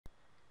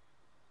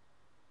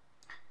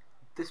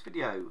This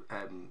video,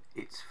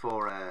 it's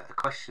for a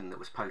question that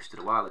was posted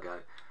a while ago.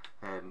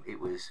 It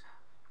was,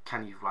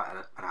 can you write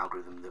an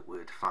algorithm that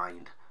would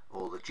find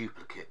all the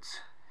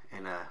duplicates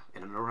in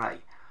an array?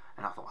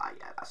 And I thought,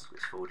 yeah, that's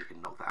straightforward, you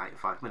can knock that out in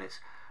 5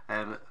 minutes.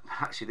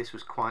 Actually, this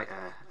was quite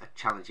a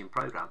challenging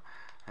program.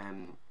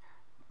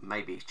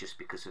 Maybe it's just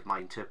because of my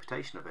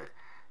interpretation of it.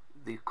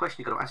 The question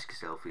you've got to ask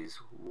yourself is,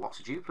 what's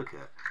a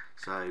duplicate?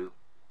 So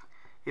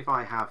if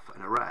I have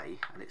an array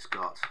and it's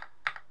got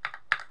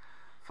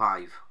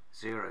 5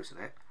 zeros in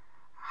it,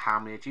 how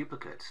many are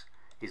duplicates?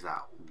 Is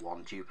that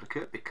one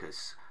duplicate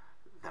because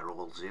they're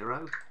all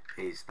 0?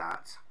 Is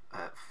that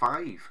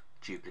 5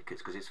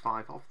 duplicates because it's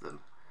 5 of them?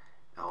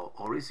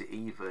 Or is it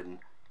even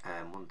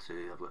 1,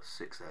 2, I've got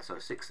 6 there, so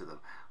 6 of them?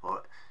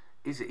 Or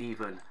is it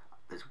even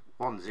there's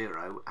 1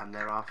 0 and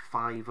there are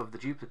 5 of the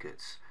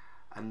duplicates?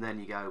 And then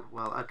you go,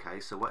 well, okay,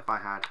 so what if I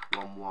had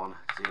 1 1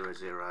 0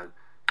 0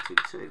 2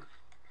 2?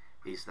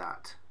 Is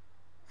that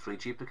 3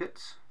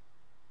 duplicates?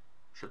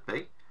 Should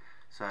be.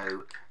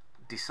 So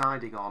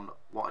deciding on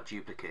what a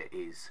duplicate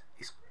is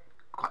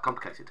quite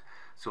complicated.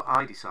 So what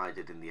I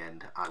decided in the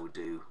end I would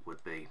do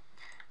would be,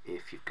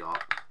 if you've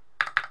got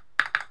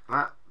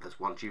that, there's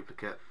 1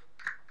 duplicate.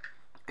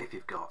 If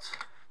you've got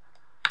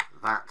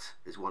that,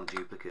 there's 1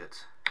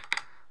 duplicate.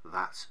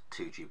 That's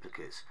 2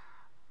 duplicates,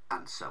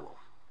 and so on.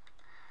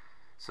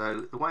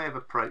 So the way I've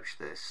approached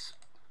this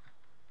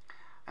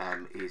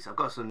is I've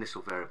got some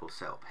initial variables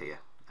set up here.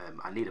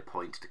 I need a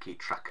point to keep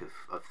track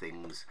of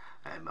things.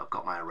 I've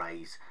got my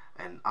arrays,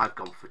 and I've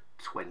gone for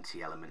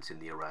 20 elements in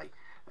the array.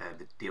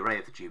 The array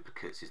of the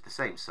duplicates is the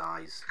same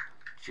size,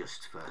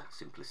 just for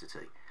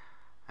simplicity.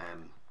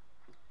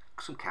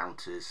 Some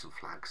counters, some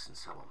flags, and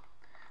so on.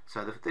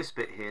 So this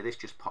bit here, this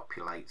just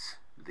populates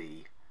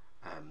the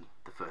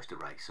first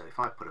array. So if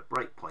I put a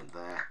breakpoint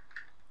there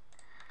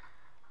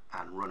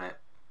and run it,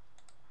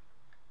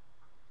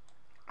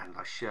 and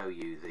I show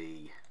you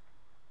the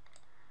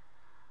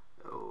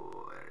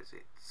where is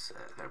it?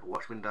 Variable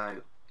watch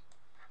window.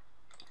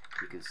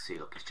 You can see,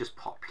 look, it's just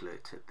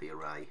populated the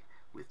array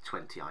with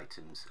 20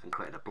 items and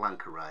created a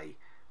blank array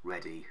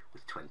ready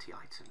with 20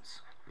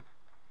 items.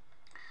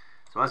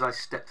 So as I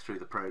step through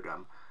the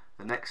program,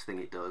 the next thing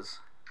it does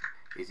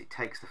is it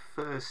takes the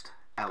first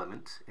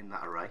element in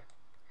that array.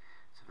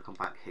 So if I come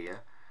back here,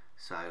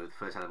 so the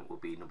first element will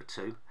be number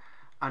 2,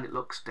 and it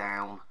looks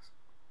down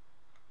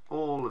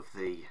all of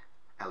the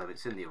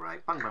elements in the array,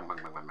 bang, bang, bang,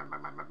 bang, bang, bang,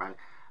 bang, bang, bang, bang,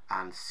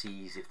 and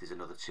sees if there's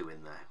another 2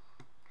 in there.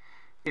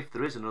 If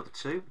there is another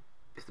 2,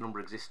 if the number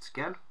exists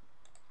again,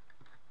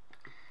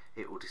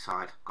 it will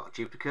decide, got a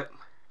duplicate.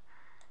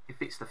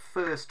 If it's the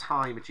first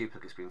time a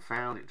duplicate's been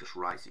found, it just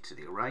writes it to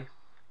the array.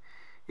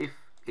 If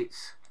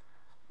it's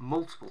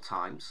multiple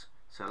times,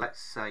 so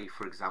let's say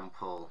for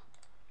example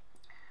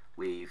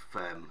we've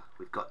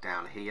got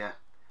down here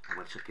and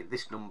we're checking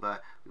this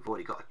number, we've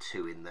already got a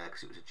 2 in there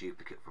because it was a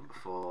duplicate from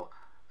before.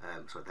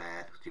 So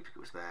there, the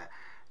duplicate was there.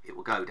 It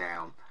will go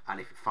down, and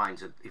if it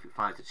finds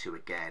a 2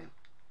 again,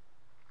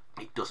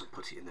 it doesn't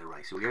put it in the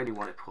array. So we only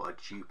want to put a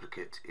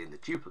duplicate in the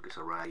duplicates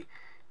array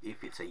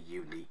if it's a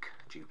unique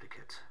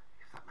duplicate,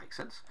 if that makes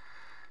sense.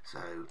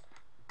 So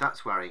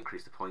that's where I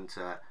increase the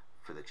pointer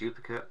for the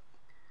duplicate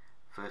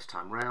first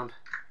time round.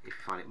 If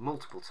you find it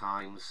multiple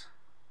times,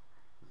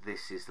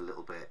 this is the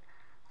little bit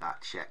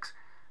that checks,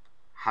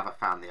 have I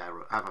found the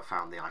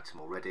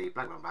item already?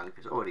 Blank, blank, blank. If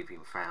it's already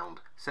been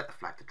found, set the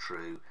flag to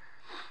true,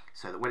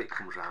 so that when it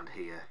comes around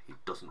here, it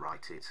doesn't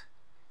write it.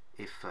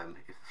 If the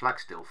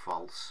flag's still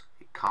false,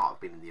 it can't have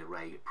been in the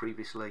array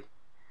previously.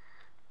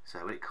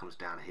 So when it comes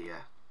down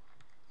here,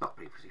 not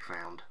previously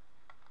found,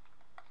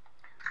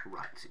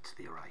 writes it to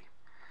the array.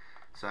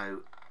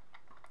 So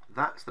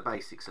that's the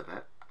basics of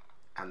it.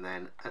 And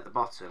then at the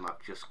bottom,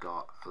 I've just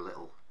got a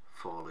little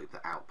for loop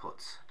that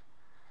outputs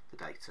the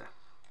data.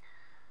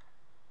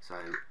 So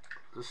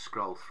just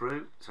scroll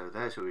through. So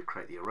there's where we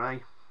create the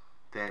array.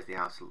 There's the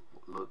outer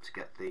loop to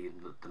get the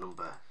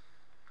number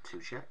 2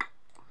 check.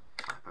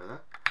 Typo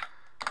there.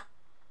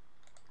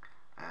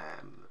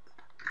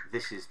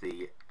 This is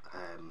the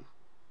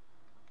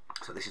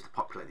so this is the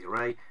populate the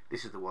array.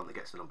 This is the one that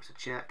gets the number to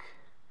check.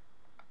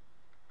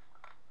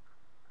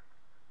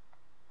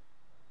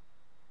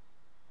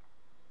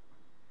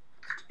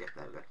 Yeah,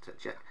 there we go, to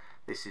check.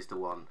 This is the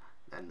one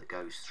then that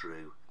goes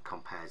through,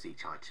 compares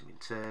each item in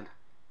turn.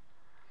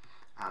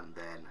 And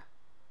then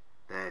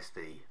there's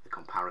the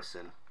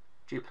comparison,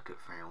 duplicate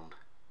found,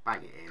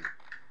 bang it in.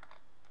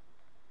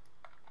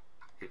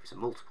 If it's a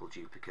multiple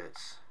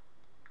duplicates,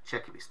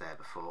 check if it's there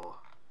before,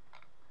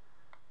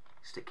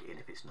 stick it in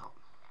if it's not.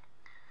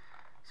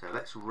 So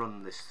let's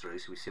run this through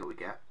so we see what we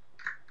get.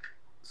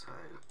 So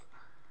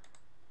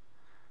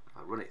if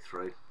I run it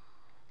through,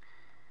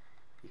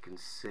 you can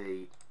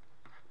see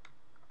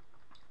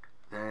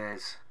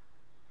there's,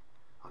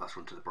 oh, that's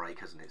run to the break,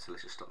 hasn't it? So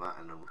let's just stop that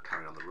and then we'll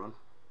carry on the run.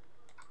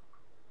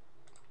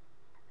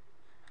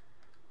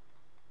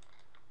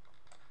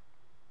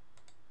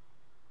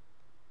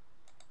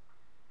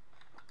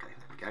 Okay,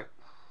 there we go.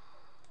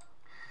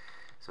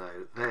 So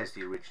there's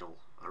the original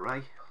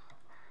array,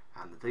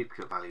 and the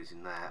duplicate values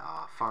in there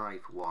are 5,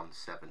 1,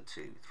 7,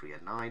 2, 3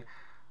 and 9.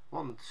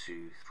 1,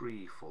 2,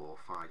 3, 4,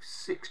 5,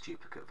 6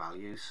 duplicate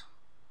values.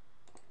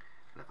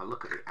 And if I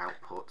look at the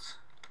output,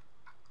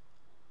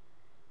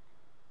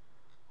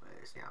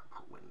 where's the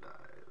output window?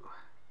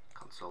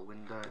 Console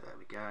window, there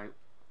we go.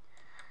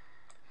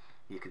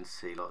 You can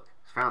see, look,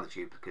 it's found the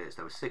duplicates.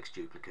 There were 6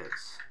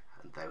 duplicates,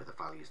 and they were the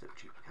values that were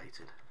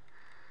duplicated.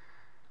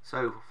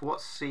 So for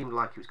what seemed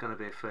like it was going to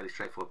be a fairly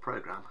straightforward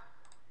program,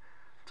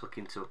 took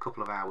into a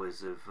couple of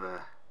hours of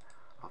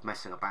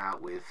messing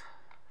about with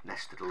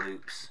nested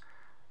loops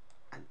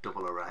and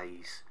double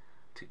arrays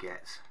to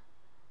get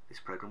this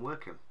program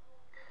working.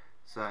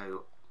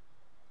 So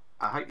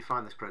I hope you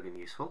find this program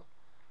useful.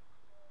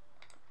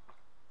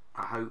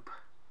 I hope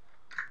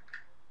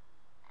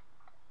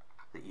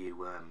that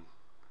you are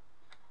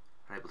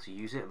able to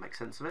use it and make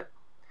sense of it.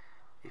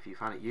 If you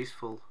found it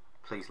useful,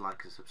 please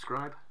like and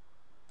subscribe,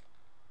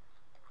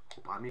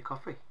 or buy me a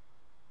coffee.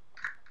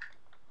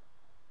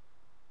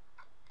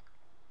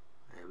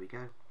 There we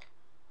go.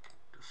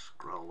 Just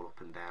scroll up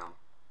and down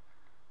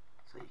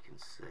so you can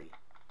see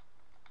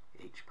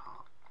each part.